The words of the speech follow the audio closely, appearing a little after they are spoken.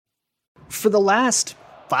For the last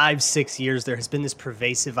 5-6 years, there has been this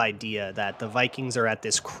pervasive idea that the Vikings are at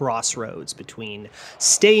this crossroads between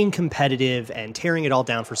staying competitive and tearing it all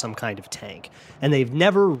down for some kind of tank. And they've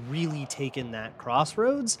never really taken that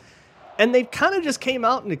crossroads. And they've kind of just came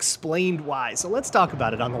out and explained why. So let's talk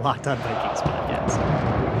about it on the Locked On Vikings podcast.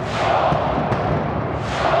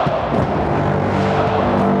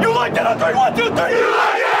 You like that on 3, 1, 2, 3, you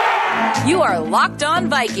like it! You are Locked On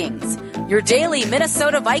Vikings, your daily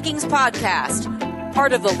Minnesota Vikings podcast.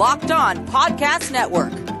 Part of the Locked On Podcast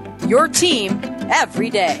Network, your team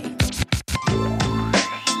every day.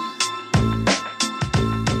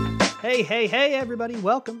 Hey, everybody.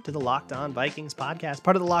 Welcome to the Locked On Vikings podcast,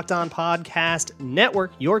 part of the Locked On Podcast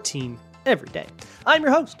Network, your team every day. I'm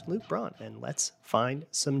your host, Luke Braun, and let's find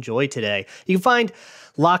some joy today. You can find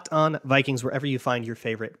Locked On Vikings wherever you find your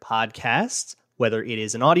favorite podcasts, whether it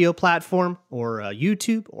is an audio platform or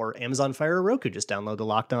YouTube or Amazon Fire or Roku. Just download the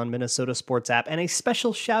Locked On Minnesota Sports app. And a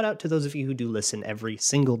special shout out to those of you who do listen every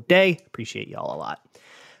single day. Appreciate y'all a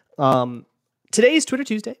lot. Today is Twitter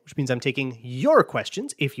Tuesday, which means I'm taking your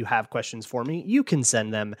questions. If you have questions for me, you can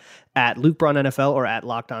send them at Luke Braun NFL or at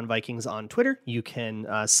Locked On Vikings on Twitter. You can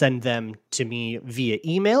send them to me via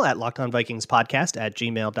email at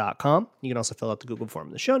lockedonvikingspodcast@gmail.com. You can also fill out the Google form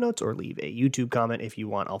in the show notes or leave a YouTube comment if you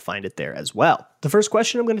want. I'll find it there as well. The first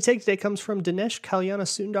question I'm going to take today comes from Dinesh Kalyana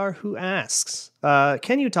Sundar, who asks,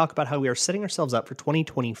 can you talk about how we are setting ourselves up for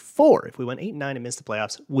 2024? If we went 8-9 and missed the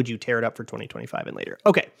playoffs, would you tear it up for 2025 and later?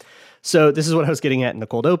 Okay. So this is what I was getting at in the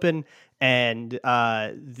cold open, and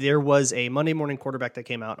there was a Monday morning quarterback that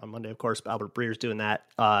came out on Monday. Of course, Albert Breer's doing that.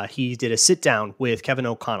 He did a sit down with Kevin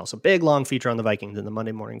O'Connell. So big, long feature on the Vikings and the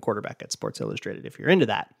Monday morning quarterback at Sports Illustrated, if you're into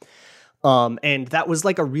that. And that was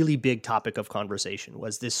like a really big topic of conversation,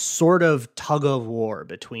 was this sort of tug of war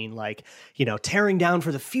between tearing down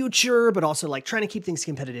for the future, but also like trying to keep things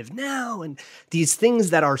competitive now. And these things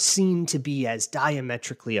that are seen to be as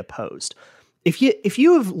diametrically opposed. If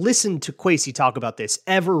you have listened to Kwesi talk about this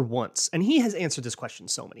ever once, and he has answered this question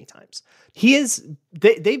so many times,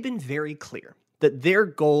 they've been very clear that their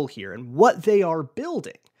goal here and what they are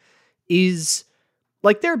building is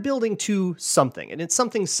like they're building to something, and it's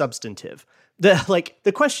something substantive.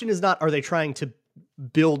 The question is not, are they trying to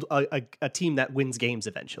build a team that wins games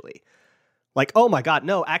eventually? Like, oh my God,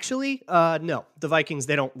 no, actually, no. The Vikings,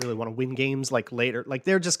 they don't really want to win games like later. Like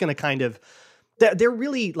they're just going to kind of, they're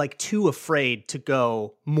really like too afraid to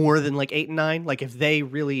go more than like 8-9. Like if they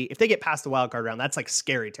get past the wild card round, that's like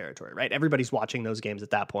scary territory, right? Everybody's watching those games at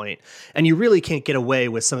that point, and you really can't get away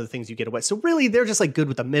with some of the things you get away. So really, they're just like good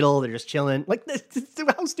with the middle. They're just chilling. Like,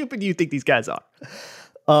 how stupid do you think these guys are?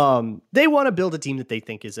 They want to build a team that they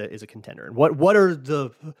think is a contender. And what are the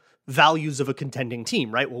values of a contending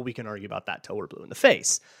team, right? Well, we can argue about that till we're blue in the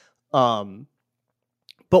face.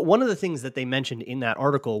 But one of the things that they mentioned in that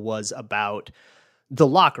article was about the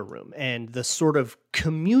locker room and the sort of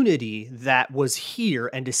community that was here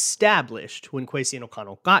and established when Kwesi and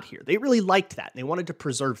O'Connell got here. They really liked that, and they wanted to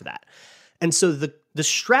preserve that. And so the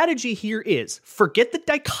strategy here is forget the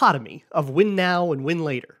dichotomy of win now and win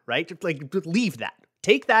later, right? Just like leave that.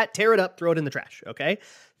 Take that, tear it up, throw it in the trash, okay?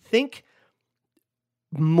 Think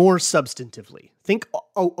more substantively. Think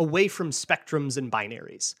away from spectrums and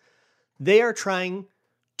binaries. They are trying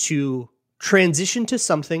to transition to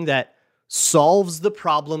something that solves the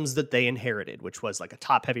problems that they inherited, which was like a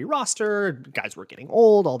top-heavy roster, guys were getting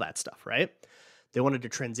old, all that stuff, right? They wanted to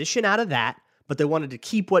transition out of that, but they wanted to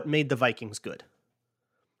keep what made the Vikings good.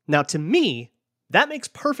 Now, to me, that makes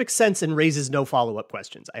perfect sense and raises no follow-up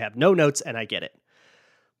questions. I have no notes, and I get it.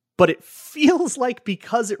 But it feels like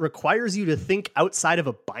because it requires you to think outside of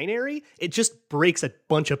a binary, it just breaks a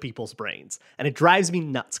bunch of people's brains. And it drives me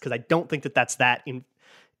nuts because I don't think that that's that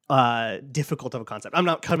difficult of a concept. I'm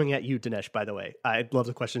not coming at you, Dinesh, by the way. I love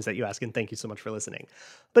the questions that you ask, and thank you so much for listening.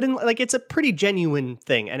 But it's a pretty genuine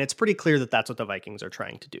thing, and it's pretty clear that that's what the Vikings are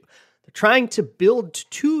trying to do. They're trying to build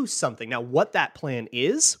to something. Now, what that plan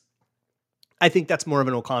is, I think that's more of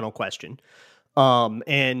an O'Connell question.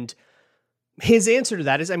 And his answer to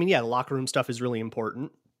that is, the locker room stuff is really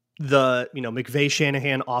important. The, McVay,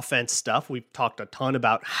 Shanahan offense stuff, we've talked a ton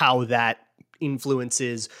about how that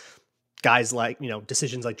influences guys like,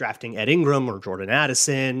 decisions like drafting Ed Ingram or Jordan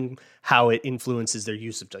Addison, how it influences their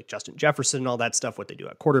use of like Justin Jefferson and all that stuff, what they do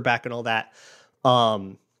at quarterback and all that.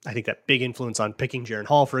 I think that big influence on picking Jaren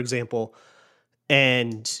Hall, for example.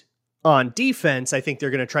 And on defense, I think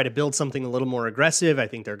they're going to try to build something a little more aggressive. I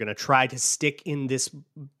think they're going to try to stick in this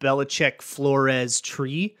Belichick-Flores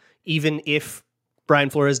tree, even if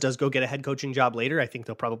Brian Flores does go get a head coaching job later. I think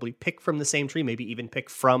they'll probably pick from the same tree, maybe even pick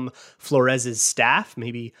from Flores's staff,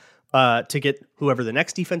 maybe to get whoever the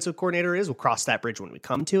next defensive coordinator is. We'll cross that bridge when we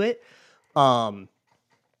come to it. But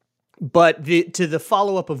to the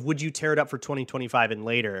follow-up of would you tear it up for 2025 and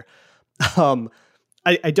later,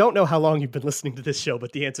 I don't know how long you've been listening to this show,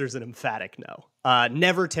 but the answer is an emphatic no.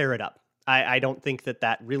 Never tear it up. I don't think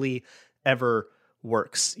that really ever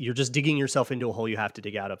works. You're just digging yourself into a hole you have to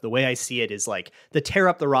dig out of. The way I see it is like the tear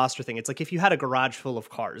up the roster thing. It's like if you had a garage full of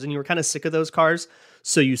cars and you were kind of sick of those cars,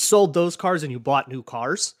 so you sold those cars and you bought new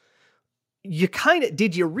cars.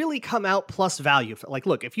 Did you really come out plus value? Like,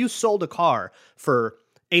 look, if you sold a car for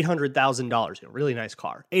 $800,000, really nice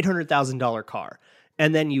car, $800,000 car,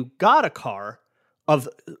 and then you got a car of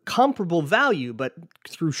comparable value, but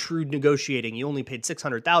through shrewd negotiating, you only paid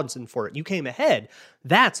 $600,000 for it. You came ahead.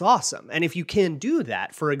 That's awesome. And if you can do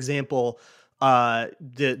that, for example,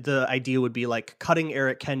 the idea would be like cutting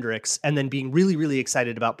Eric Kendricks and then being really, really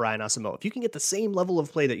excited about Brian Asamoah. If you can get the same level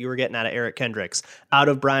of play that you were getting out of Eric Kendricks out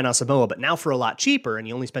of Brian Asamoah, but now for a lot cheaper, and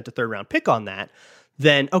you only spent a 3rd-round pick on that,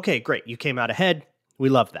 then okay, great. You came out ahead. We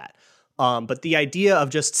love that. But the idea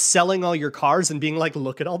of just selling all your cars and being like,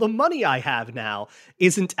 look at all the money I have now,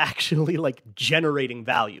 isn't actually like generating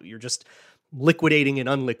value. You're just liquidating and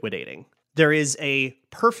unliquidating. There is a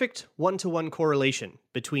perfect one-to-one correlation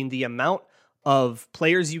between the amount of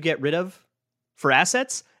players you get rid of for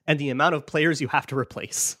assets and the amount of players you have to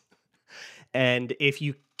replace. And if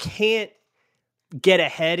you can't get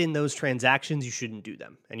ahead in those transactions, you shouldn't do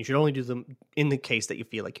them. And you should only do them in the case that you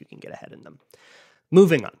feel like you can get ahead in them.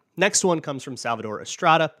 Moving on. Next one comes from Salvador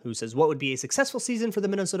Estrada, who says, what would be a successful season for the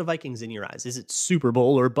Minnesota Vikings in your eyes? Is it Super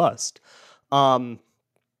Bowl or bust? I'm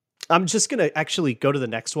just going to actually go to the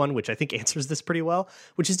next one, which I think answers this pretty well,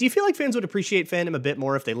 which is, do you feel like fans would appreciate fandom a bit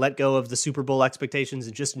more if they let go of the Super Bowl expectations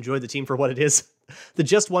and just enjoy the team for what it is? The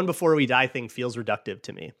just one before we die thing feels reductive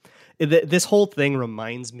to me. This whole thing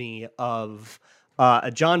reminds me of a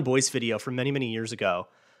John Boyce video from many, many years ago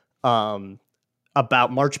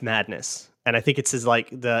about March Madness. And I think it says like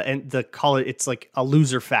it's like a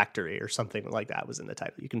loser factory or something like that was in the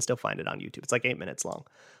title. You can still find it on YouTube. It's like 8 minutes long.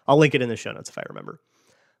 I'll link it in the show notes if I remember.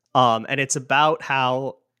 And it's about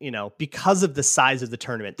how, because of the size of the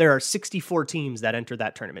tournament, there are 64 teams that enter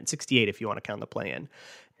that tournament, 68 if you want to count the play-in.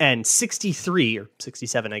 And 63 or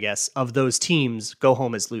 67, I guess, of those teams go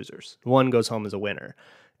home as losers. One goes home as a winner.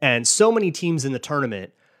 And so many teams in the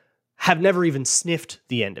tournament have never even sniffed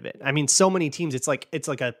the end of it. I mean, so many teams, it's like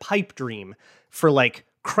a pipe dream for like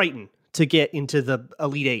Creighton to get into the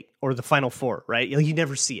Elite Eight or the Final Four, right? You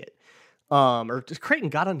never see it. Or Creighton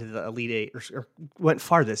got into the Elite Eight or went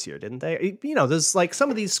far this year, didn't they? There's like some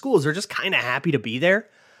of these schools are just kind of happy to be there.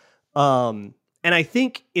 And I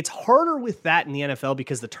think it's harder with that in the NFL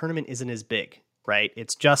because the tournament isn't as big, right?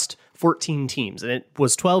 It's just 14 teams, and it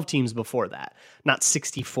was 12 teams before that, not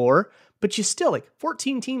 64. But you still,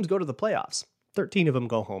 14 teams go to the playoffs. 13 of them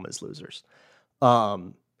go home as losers.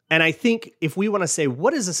 And I think if we want to say,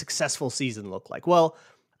 what does a successful season look like? Well,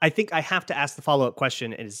 I think I have to ask the follow-up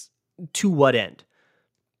question is, to what end?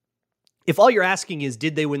 If all you're asking is,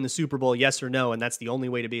 did they win the Super Bowl, yes or no, and that's the only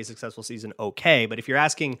way to be a successful season, okay. But if you're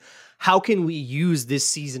asking, how can we use this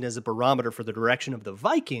season as a barometer for the direction of the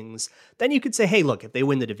Vikings, then you could say, hey, look, if they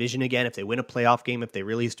win the division again, if they win a playoff game, if they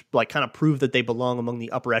really kind of prove that they belong among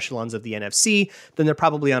the upper echelons of the NFC, then they're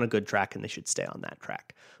probably on a good track and they should stay on that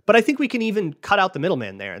track. But I think we can even cut out the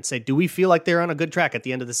middleman there and say, do we feel like they're on a good track at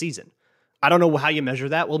the end of the season? I don't know how you measure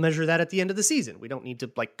that. We'll measure that at the end of the season. We don't need to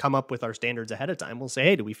come up with our standards ahead of time. We'll say,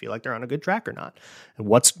 hey, do we feel like they're on a good track or not? And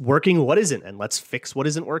what's working, what isn't? And let's fix what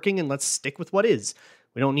isn't working and let's stick with what is.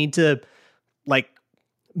 We don't need to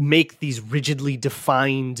make these rigidly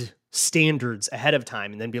defined standards ahead of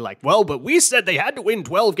time and then be like, well, but we said they had to win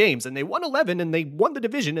 12 games and they won 11 and they won the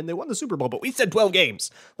division and they won the Super Bowl, but we said 12 games.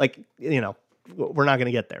 We're not going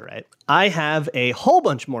to get there, right? I have a whole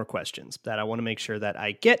bunch more questions that I want to make sure that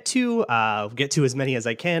I get to. I'll get to as many as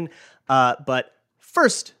I can. But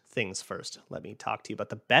first things first, let me talk to you about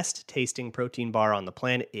the best tasting protein bar on the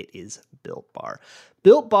planet. It is Built Bar.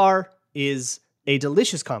 Built Bar is a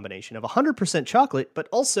delicious combination of 100% chocolate, but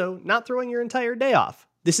also not throwing your entire day off.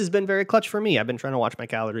 This has been very clutch for me. I've been trying to watch my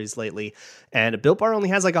calories lately, and a Built Bar only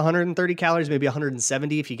has 130 calories, maybe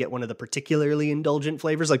 170 if you get one of the particularly indulgent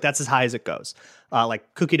flavors. That's as high as it goes.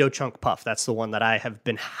 Like Cookie Dough Chunk Puff, that's the one that I have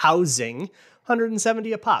been housing,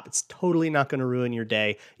 170 a pop. It's totally not going to ruin your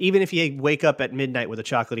day, even if you wake up at midnight with a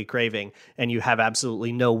chocolatey craving and you have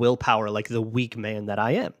absolutely no willpower like the weak man that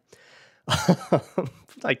I am.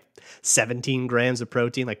 17 grams of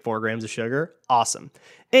protein, like 4 grams of sugar. Awesome.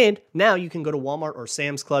 And now you can go to Walmart or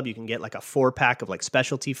Sam's Club. You can get like a 4-pack of like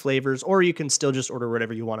specialty flavors, or you can still just order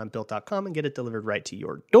whatever you want on built.com and get it delivered right to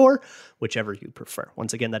your door, whichever you prefer.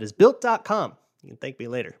 Once again, that is built.com. You can thank me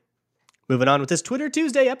later. Moving on with this Twitter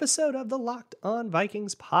Tuesday episode of the Locked On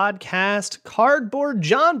Vikings podcast. Cardboard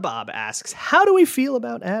John Bob asks, how do we feel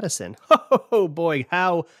about Addison? Oh boy,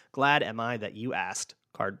 how glad am I that you asked,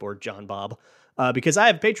 Cardboard John Bob. Because I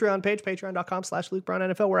have a Patreon page,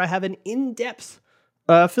 patreon.com/LukeBrownNFL, where I have an in-depth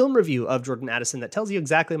film review of Jordan Addison that tells you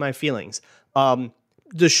exactly my feelings.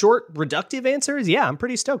 The short, reductive answer is, yeah, I'm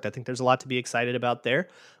pretty stoked. I think there's a lot to be excited about there.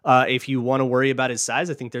 If you want to worry about his size,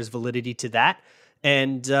 I think there's validity to that.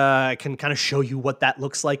 And I can kind of show you what that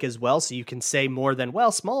looks like as well. So you can say more than,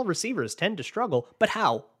 well, small receivers tend to struggle. But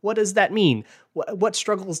how? What does that mean? What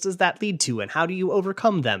struggles does that lead to? And how do you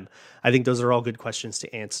overcome them? I think those are all good questions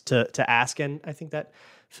to ask. And I think that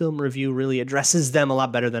film review really addresses them a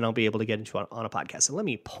lot better than I'll be able to get into on a podcast. So let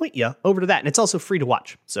me point you over to that. And it's also free to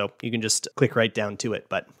watch. So you can just click right down to it.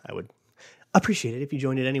 But I would appreciate it if you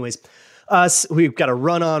joined it anyways. We've got a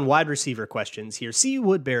run on wide receiver questions here. C.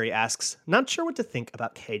 Woodbury asks, not sure what to think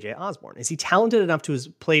about KJ Osborne. Is he talented enough to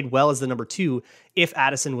have played well as the number 2 if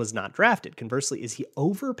Addison was not drafted? Conversely, is he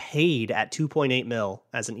overpaid at $2.8 million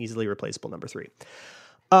as an easily replaceable number 3?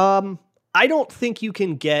 I don't think you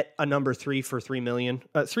can get a number 3 for $3 million.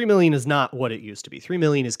 $3 million is not what it used to be. $3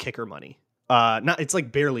 million is kicker money. It's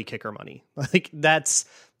like barely kicker money. Like that's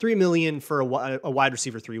 $3 million for a wide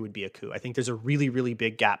receiver 3 would be a coup. I think there's a really, really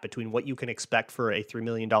big gap between what you can expect for a $3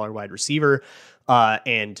 million wide receiver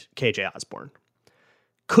and KJ Osborne.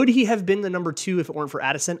 Could he have been the number 2 if it weren't for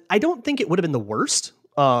Addison? I don't think it would have been the worst.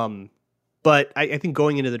 But I think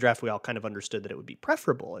going into the draft, we all kind of understood that it would be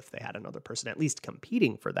preferable if they had another person at least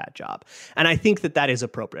competing for that job. And I think that is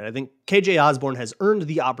appropriate. I think KJ Osborne has earned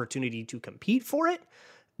the opportunity to compete for it,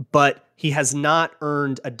 but he has not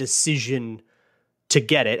earned a decision to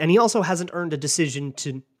get it. And he also hasn't earned a decision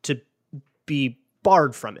to be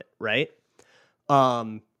barred from it, right?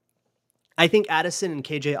 I think Addison and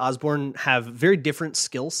KJ Osborne have very different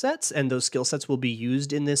skill sets, and those skill sets will be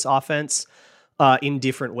used in this offense in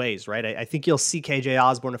different ways, right? I think you'll see KJ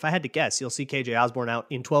Osborne, if I had to guess, you'll see KJ Osborne out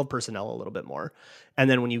in 12 personnel a little bit more. And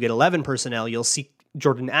then when you get 11 personnel, you'll see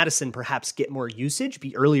Jordan Addison perhaps get more usage,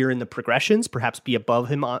 be earlier in the progressions, perhaps be above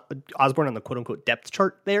him, Osborne on the quote-unquote depth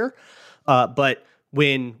chart there. But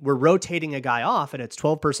when we're rotating a guy off and it's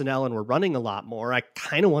 12 personnel and we're running a lot more, I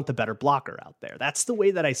kind of want the better blocker out there. That's the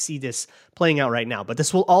way that I see this playing out right now. But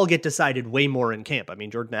this will all get decided way more in camp. I mean,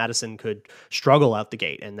 Jordan Addison could struggle out the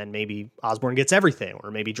gate and then maybe Osborne gets everything,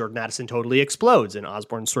 or maybe Jordan Addison totally explodes and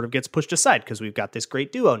Osborne sort of gets pushed aside because we've got this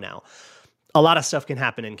great duo now. A lot of stuff can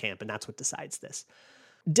happen in camp, and that's what decides this.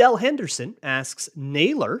 Del Henderson asks,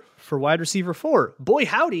 Naylor for wide receiver 4. Boy,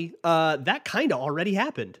 howdy, that kind of already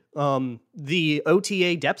happened. The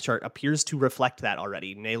OTA depth chart appears to reflect that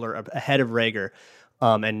already. Naylor ahead of Rager,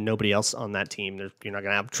 and nobody else on that team. You're not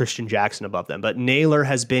going to have Tristan Jackson above them, but Naylor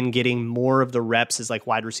has been getting more of the reps as like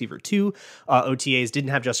wide receiver 2. OTAs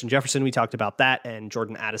didn't have Justin Jefferson. We talked about that, and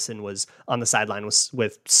Jordan Addison was on the sideline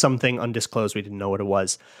with something undisclosed. We didn't know what it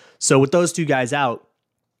was. So with those two guys out,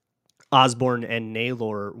 Osborne and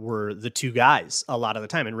Naylor were the two guys a lot of the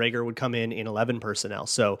time, and Rager would come in 11 personnel.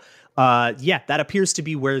 So, that appears to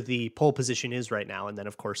be where the pole position is right now. And then,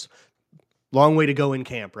 of course, long way to go in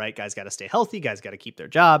camp, right? Guys got to stay healthy. Guys got to keep their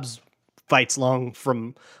jobs. Fight's long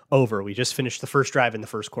from over. We just finished the first drive in the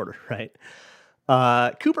first quarter, right?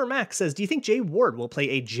 Cooper Mack says, do you think Jay Ward will play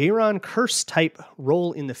a Jaron Kearse type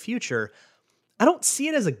role in the future? I don't see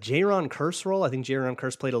it as a Jaron Kearse role. I think Jaron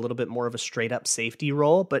Kearse played a little bit more of a straight up safety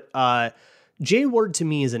role, but Jay Ward to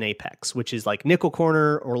me is an apex, which is like nickel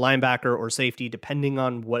corner or linebacker or safety, depending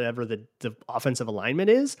on whatever the offensive alignment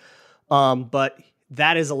is. But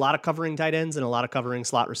that is a lot of covering tight ends and a lot of covering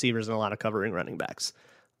slot receivers and a lot of covering running backs.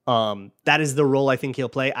 That is the role I think he'll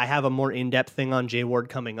play. I have a more in-depth thing on Jay Ward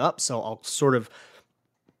coming up, so I'll sort of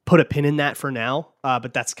put a pin in that for now.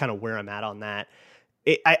 But that's kind of where I'm at on that.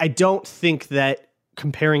 I don't think that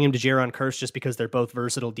comparing him to Jaron Kearse just because they're both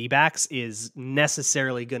versatile D-backs is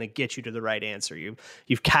necessarily going to get you to the right answer.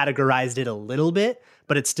 You've categorized it a little bit,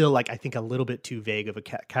 but it's still I think a little bit too vague of a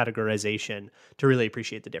categorization to really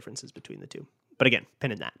appreciate the differences between the two. But again,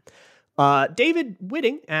 pin in that. David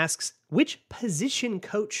Whitting asks, which position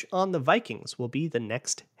coach on the Vikings will be the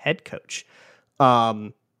next head coach?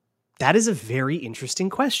 That is a very interesting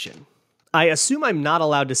question. I assume I'm not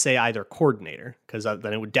allowed to say either coordinator, because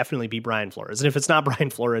then it would definitely be Brian Flores. And if it's not Brian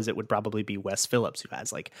Flores, it would probably be Wes Phillips, who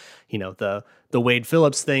has the Wade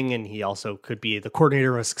Phillips thing, and he also could be the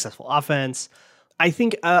coordinator of a successful offense. I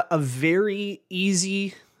think a very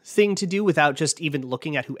easy thing to do without just even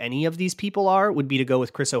looking at who any of these people are would be to go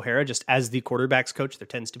with Chris O'Hara just as the quarterback's coach. There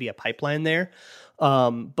tends to be a pipeline there.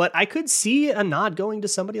 But I could see a nod going to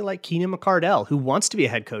somebody like Keenan McCardell, who wants to be a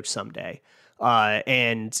head coach someday.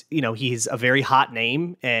 And he's a very hot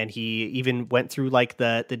name, and he even went through like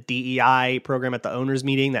the DEI program at the owners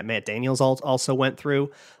meeting that Matt Daniels also went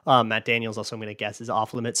through. Matt Daniels also, I'm going to guess, is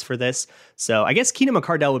off limits for this. So I guess Keenan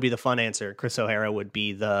McCardell would be the fun answer. Chris O'Hara would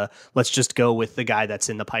be the let's just go with the guy that's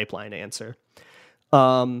in the pipeline answer.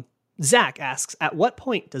 Zach asks, at what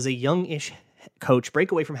point does a young-ish coach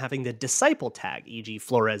break away from having the disciple tag, e.g.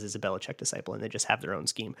 Flores is a Belichick disciple and they just have their own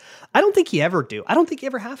scheme? I don't think he ever do. I don't think he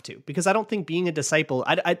ever have to, because I don't think being a disciple,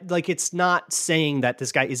 I like, it's not saying that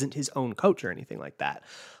this guy isn't his own coach or anything like that.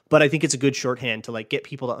 But I think it's a good shorthand to like get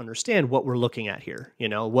people to understand what we're looking at here. You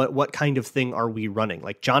know, what kind of thing are we running?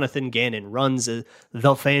 Like Jonathan Gannon runs the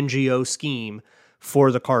Fangio scheme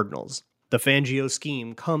for the Cardinals. The Fangio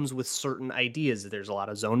scheme comes with certain ideas. There's a lot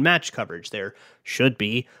of zone match coverage. There should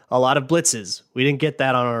be a lot of blitzes. We didn't get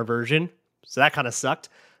that on our version, so that kind of sucked.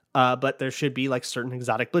 But there should be like certain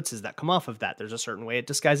exotic blitzes that come off of that. There's a certain way it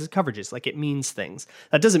disguises coverages. Like it means things.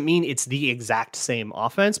 That doesn't mean it's the exact same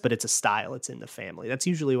offense, but it's a style. It's in the family. That's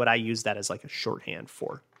usually what I use that as like a shorthand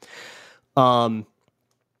for.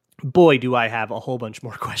 Boy, do I have a whole bunch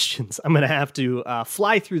more questions. I'm going to have to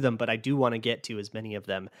fly through them, but I do want to get to as many of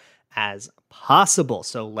them as possible.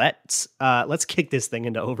 So let's kick this thing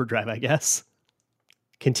into overdrive, I guess.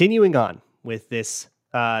 Continuing on with this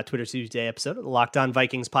Twitter Tuesday episode of the Locked On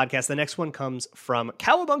Vikings podcast. The next one comes from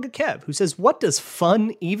Cowabunga Kev, who says, what does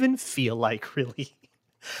fun even feel like, really?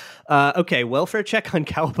 Okay, welfare check on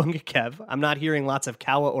Cowabunga Kev. I'm not hearing lots of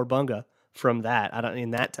Cowa or Bunga from that. I don't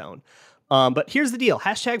in that tone. But here's the deal.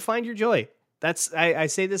 Hashtag find your joy. I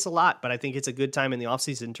say this a lot, but I think it's a good time in the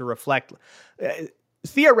offseason to reflect.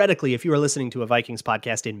 Theoretically, if you are listening to a Vikings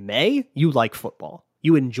podcast in May, you like football.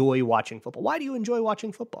 You enjoy watching football. Why do you enjoy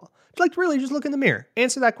watching football? Like, really, just look in the mirror.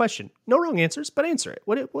 Answer that question. No wrong answers, but answer it.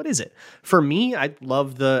 What is it? For me, I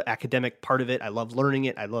love the academic part of it. I love learning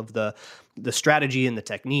it. I love the strategy and the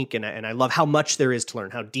technique, and I love how much there is to learn,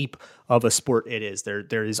 how deep of a sport it is.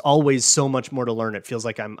 There is always so much more to learn. It feels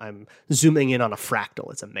like I'm zooming in on a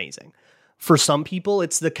fractal. It's amazing. For some people,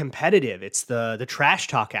 it's the competitive, it's the trash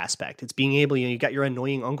talk aspect. It's being able, you got your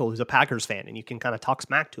annoying uncle who's a Packers fan and you can kind of talk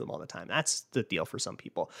smack to him all the time. That's the deal for some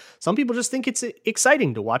people. Some people just think it's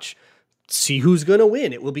exciting to watch, see who's going to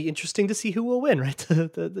win. It will be interesting to see who will win, right?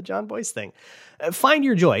 The John Boyce thing. Find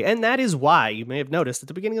your joy. And that is why you may have noticed at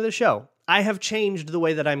the beginning of the show, I have changed the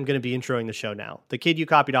way that I'm going to be introing the show now. The kid you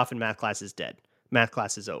copied off in math class is dead. Math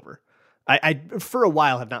class is over. I for a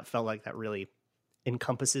while have not felt like that really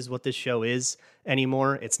encompasses what this show is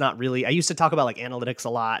anymore. It's not really, I used to talk about like analytics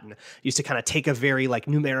a lot and used to kind of take a very like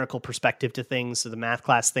numerical perspective to things. So the math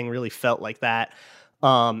class thing really felt like that.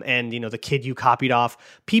 And the kid you copied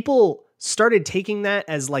off, people started taking that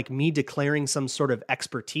as like me declaring some sort of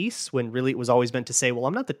expertise when really it was always meant to say, well,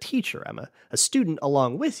 I'm not the teacher. I'm a student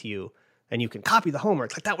along with you. And you can copy the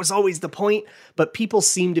homework. Like that was always the point, but people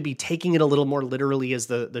seem to be taking it a little more literally as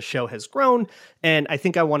the show has grown. And I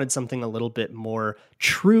think I wanted something a little bit more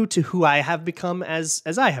true to who I have become as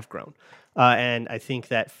I have grown. And I think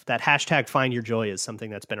that hashtag find your joy is something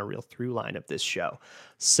that's been a real through line of this show.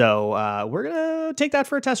 So we're going to take that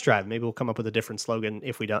for a test drive. Maybe we'll come up with a different slogan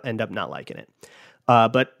if we don't end up not liking it.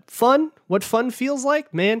 But fun, what fun feels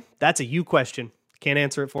like, man, that's a you question. Can't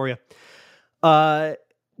answer it for you.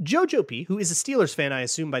 Jojo P, who is a Steelers fan, I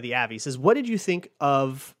assume by the Avi, says, what did you think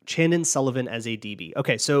of Chandon Sullivan as a DB?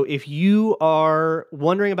 Okay, so if you are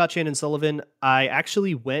wondering about Chandon Sullivan, I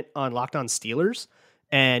actually went on Locked On Steelers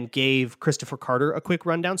and gave Christopher Carter a quick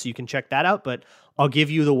rundown, so you can check that out, but I'll give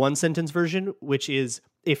you the one sentence version, which is,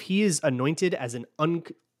 if he is anointed as an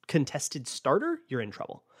uncontested starter, you're in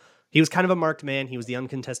trouble. He was kind of a marked man. He was the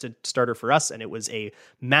uncontested starter for us, and it was a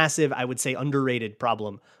massive, I would say, underrated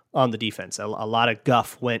problem on the defense. A lot of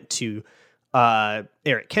guff went to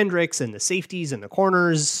Eric Kendricks and the safeties and the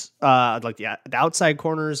corners, like the outside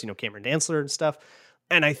corners, Cameron Dantzler and stuff.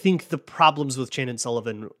 And I think the problems with Chandon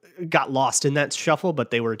Sullivan got lost in that shuffle,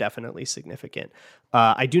 but they were definitely significant.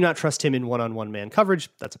 I do not trust him in one-on-one man coverage.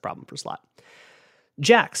 That's a problem for slot.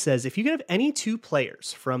 Jack says, if you could have any two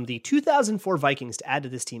players from the 2004 Vikings to add to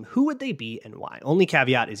this team, who would they be and why? Only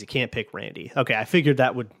caveat is you can't pick Randy. Okay, I figured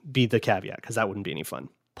that would be the caveat because that wouldn't be any fun.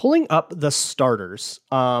 Pulling up the starters,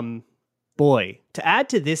 boy, to add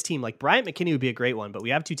to this team, like Bryant McKinney would be a great one, but we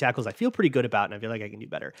have two tackles I feel pretty good about, and I feel like I can do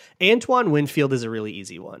better. Antoine Winfield is a really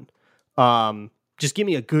easy one. Just give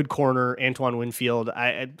me a good corner, Antoine Winfield.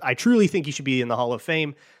 I truly think he should be in the Hall of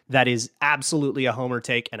Fame. That is absolutely a homer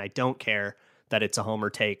take, and I don't care that it's a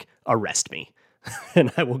homer take. Arrest me,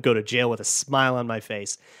 and I will go to jail with a smile on my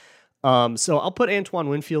face. So I'll put Antoine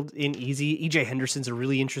Winfield in easy. EJ Henderson's a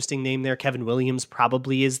really interesting name there. Kevin Williams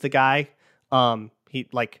probably is the guy. He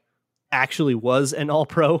actually was an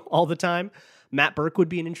All-Pro all the time. Matt Burke would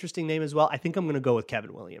be an interesting name as well. I think I'm going to go with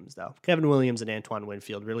Kevin Williams, though. Kevin Williams and Antoine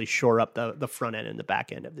Winfield really shore up the front end and the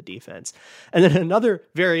back end of the defense. And then another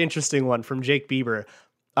very interesting one from Jake Bieber.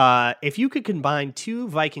 If you could combine 2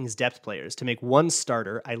 Vikings depth players to make one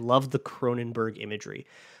starter, I love the Cronenberg imagery.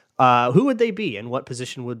 Who would they be and what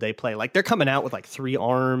position would they play? Like, they're coming out with 3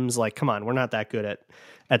 arms. Like, come on, we're not that good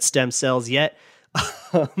at stem cells yet.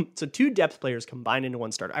 So 2 depth players combined into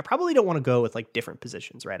one starter. I probably don't want to go with different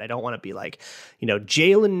positions, right? I don't want to be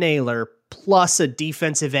Jalen Naylor plus a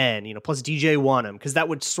defensive end, plus DJ Wanham, because that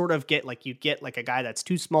would sort of get you'd get a guy that's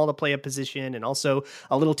too small to play a position and also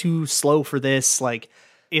a little too slow for this.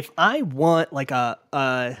 If I want a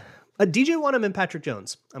DJ Wanham and Patrick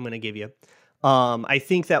Jones, I'm going to give you. I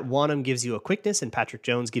think that Wanham gives you a quickness and Patrick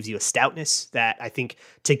Jones gives you a stoutness that I think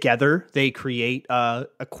together they create a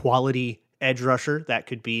quality edge rusher that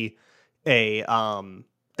could be and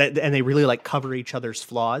they really cover each other's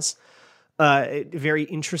flaws. Very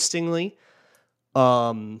interestingly,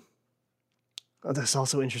 that's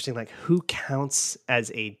also interesting. Who counts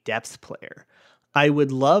as a depth player? I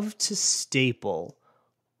would love to staple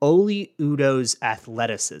Oli Udo's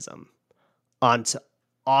athleticism onto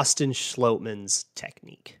Austin Schlottmann's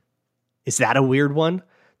technique. Is that a weird one?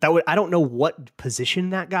 I don't know what position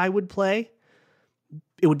that guy would play.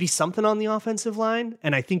 It would be something on the offensive line,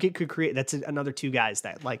 and I think it could create. That's another 2 guys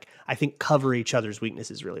that I think cover each other's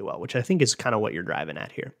weaknesses really well, which I think is kind of what you're driving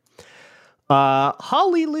at here.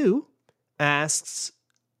 Holly Lou asks,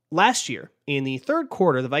 last year in the third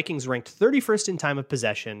quarter, the Vikings ranked 31st in time of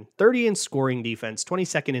possession, 30 in scoring defense,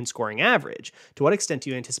 22nd in scoring average. To what extent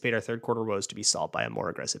do you anticipate our third quarter woes to be solved by a more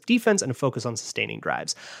aggressive defense and a focus on sustaining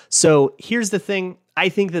drives? So here's the thing. I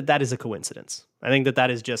think that is a coincidence. I think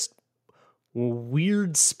that is just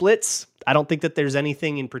weird splits. I don't think that there's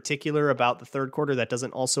anything in particular about the third quarter that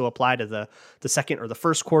doesn't also apply to the second or the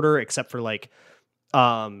first quarter, except for the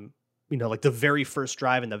very first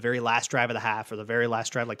drive and the very last drive of the half, or the very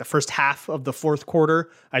last drive, the first half of the fourth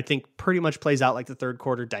quarter, I think pretty much plays out like the third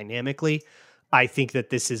quarter dynamically. I think that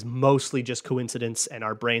this is mostly just coincidence, and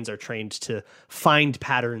our brains are trained to find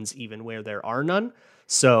patterns even where there are none.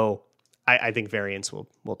 So I think variance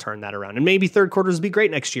will turn that around. And maybe third quarters will be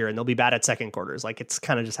great next year and they'll be bad at second quarters. It's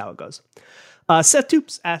kind of just how it goes. Seth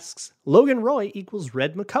Toops asks, Logan Roy equals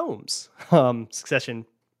Red McCombs. Succession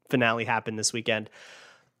finale happened this weekend.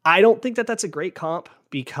 I don't think that that's a great comp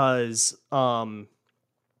because, Logan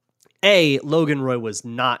Roy was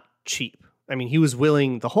not cheap. I mean, he was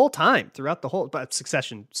willing the whole time throughout the whole, but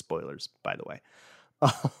Succession spoilers, by the way.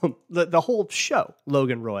 The whole show,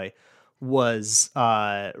 Logan Roy was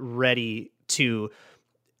ready to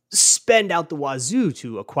spend out the wazoo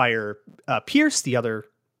to acquire Pierce, the other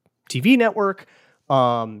TV network.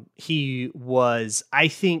 He was, I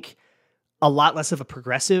think, a lot less of a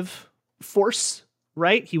progressive force,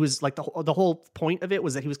 right? He was the whole point of it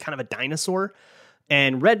was that he was kind of a dinosaur,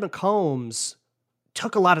 and Red McCombs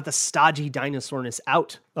took a lot of the stodgy dinosaurness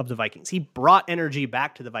out of the Vikings. He brought energy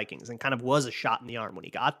back to the Vikings and kind of was a shot in the arm when he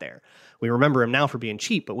got there. We remember him now for being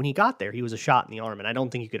cheap, but when he got there, he was a shot in the arm, and I don't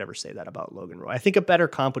think you could ever say that about Logan Roy. I think a better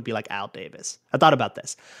comp would be Al Davis. I thought about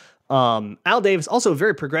this. Al Davis, also a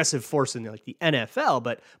very progressive force in the NFL,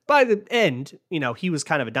 but by the end, he was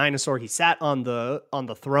kind of a dinosaur. He sat on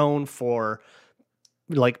the throne for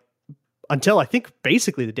until I think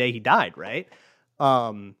basically the day he died, right?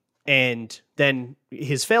 And then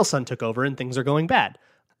his fail son took over and things are going bad.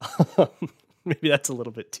 Maybe that's a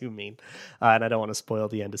little bit too mean. And I don't want to spoil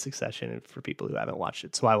the end of Succession for people who haven't watched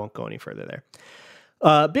it, so I won't go any further there.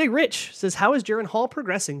 Big Rich says, how is Jaren Hall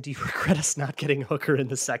progressing? Do you regret us not getting Hooker in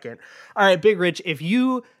the second? All right, Big Rich, if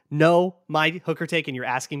you know my Hooker take and you're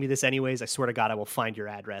asking me this anyways, I swear to God, I will find your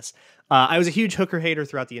address. I was a huge Hooker hater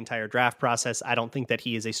throughout the entire draft process. I don't think that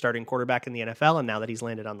he is a starting quarterback in the NFL. And now that he's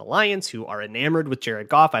landed on the Lions, who are enamored with Jared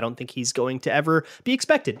Goff, I don't think he's going to ever be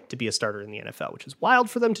expected to be a starter in the NFL, which is wild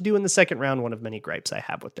for them to do in the second round. One of many gripes I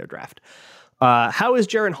have with their draft. How is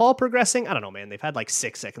Jaren Hall progressing? I don't know, man. They've had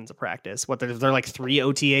 6 seconds of practice. They're 3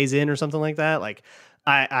 OTAs in or something like that.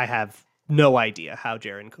 I have no idea how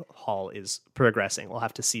Jaren Hall is progressing. We'll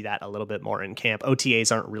have to see that a little bit more in camp. OTAs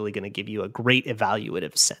aren't really going to give you a great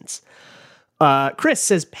evaluative sense. Chris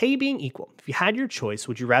says, pay being equal, if you had your choice,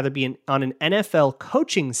 would you rather be on an NFL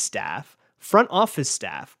coaching staff, front office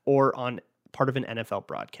staff, or on part of an NFL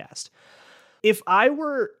broadcast. If I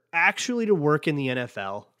were actually to work in the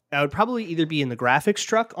NFL, I would probably either be in the graphics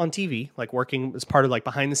truck on TV, like working as part of like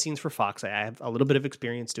behind the scenes for Fox. I have a little bit of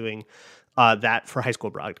experience doing that for high school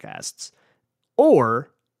broadcasts.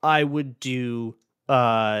 Or I would do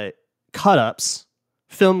cut-ups,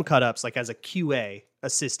 film cut-ups, like as a QA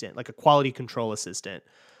assistant, like a quality control assistant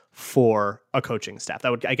for a coaching staff. That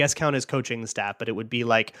would, I guess, count as coaching the staff, but it would be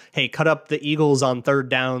like, hey, cut up the Eagles on third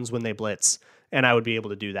downs when they blitz. And I would be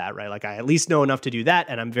able to do that, right? Like I at least know enough to do that.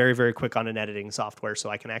 And I'm very, very quick on an editing software, so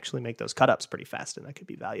I can actually make those cut-ups pretty fast, and that could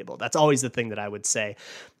be valuable. That's always the thing that I would say.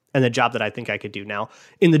 And the job that I think I could do now.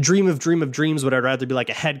 In the dream of dreams, would I rather be like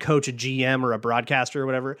a head coach, a GM, or a broadcaster or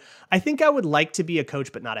whatever? I think I would like to be a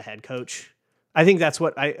coach, but not a head coach. I think that's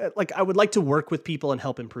what I like. I would like to work with people and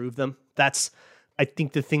help improve them. That's, I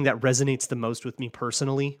think, the thing that resonates the most with me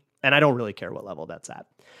personally. And I don't really care what level that's at.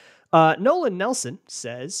 Nolan Nelson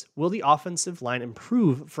says, will the offensive line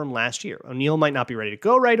improve from last year? O'Neal might not be ready to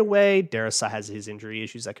go right away. Darrisaw has his injury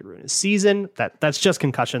issues that could ruin his season. That's just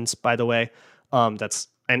concussions, by the way.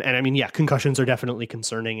 And I mean, yeah, concussions are definitely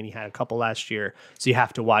concerning, and he had a couple last year, so you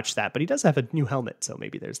have to watch that. But he does have a new helmet, so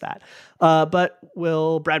maybe there's that. But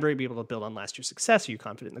will Bradbury be able to build on last year's success? Are you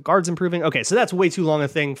confident in the guards improving? Okay, so that's way too long a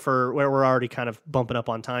thing for where we're already kind of bumping up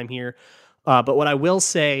on time here. But what I will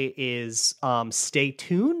say is stay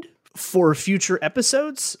tuned for future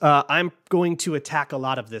episodes. I'm going to attack a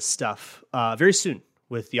lot of this stuff very soon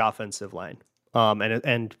with the offensive line,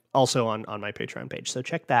 and also on my Patreon page. So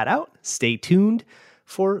check that out. Stay tuned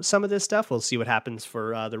for some of this stuff. We'll see what happens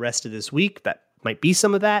for the rest of this week. That might be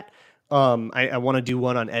some of that. I want to do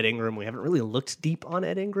one on Ed Ingram. We haven't really looked deep on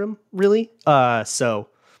Ed Ingram, really. So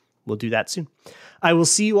we'll do that soon. I will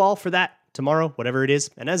see you all for that tomorrow, whatever it is.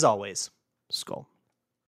 And as always, Skull.